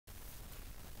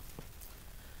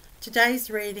Today's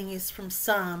reading is from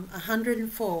Psalm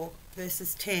 104,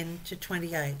 verses 10 to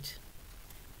 28.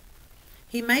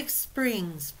 He makes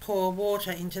springs pour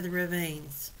water into the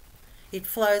ravines. It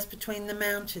flows between the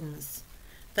mountains.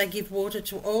 They give water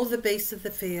to all the beasts of the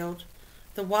field.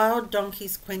 The wild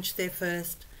donkeys quench their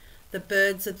thirst. The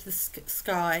birds of the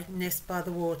sky nest by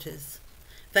the waters.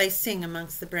 They sing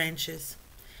amongst the branches.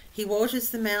 He waters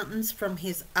the mountains from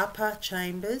his upper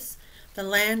chambers. The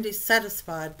land is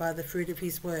satisfied by the fruit of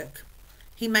his work.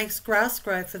 He makes grass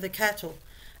grow for the cattle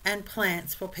and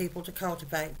plants for people to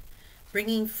cultivate,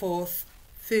 bringing forth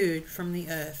food from the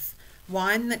earth,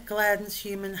 wine that gladdens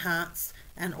human hearts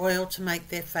and oil to make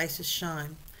their faces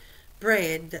shine,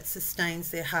 bread that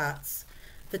sustains their hearts.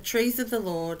 The trees of the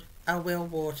Lord are well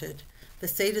watered, the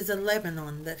cedars of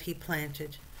Lebanon that he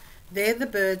planted. There the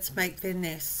birds make their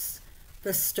nests.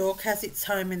 The stork has its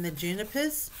home in the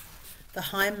junipers. The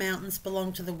high mountains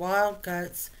belong to the wild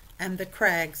goats, and the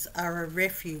crags are a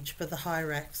refuge for the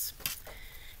hyrax.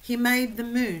 He made the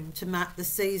moon to mark the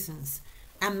seasons,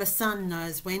 and the sun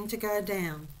knows when to go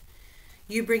down.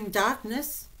 You bring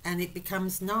darkness, and it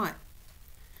becomes night.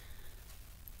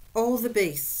 All the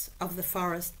beasts of the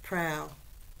forest prowl.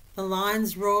 The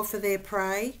lions roar for their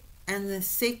prey, and they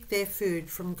seek their food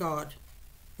from God.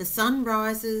 The sun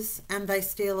rises, and they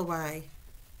steal away.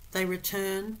 They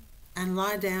return and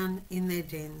lie down in their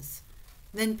dens.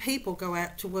 Then people go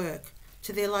out to work,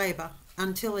 to their labour,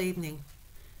 until evening.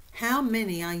 How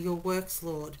many are your works,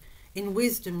 Lord? In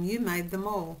wisdom you made them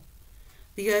all.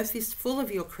 The earth is full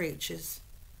of your creatures.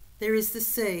 There is the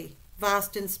sea,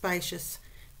 vast and spacious,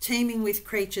 teeming with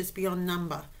creatures beyond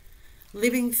number,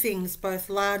 living things both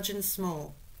large and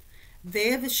small.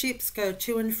 There the ships go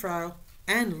to and fro,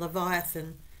 and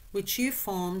Leviathan, which you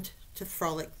formed to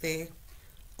frolic there.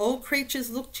 All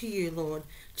creatures look to you, Lord,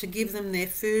 to give them their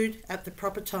food at the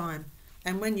proper time,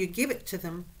 and when you give it to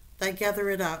them, they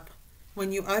gather it up.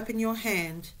 When you open your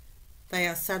hand, they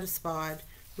are satisfied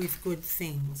with good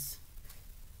things.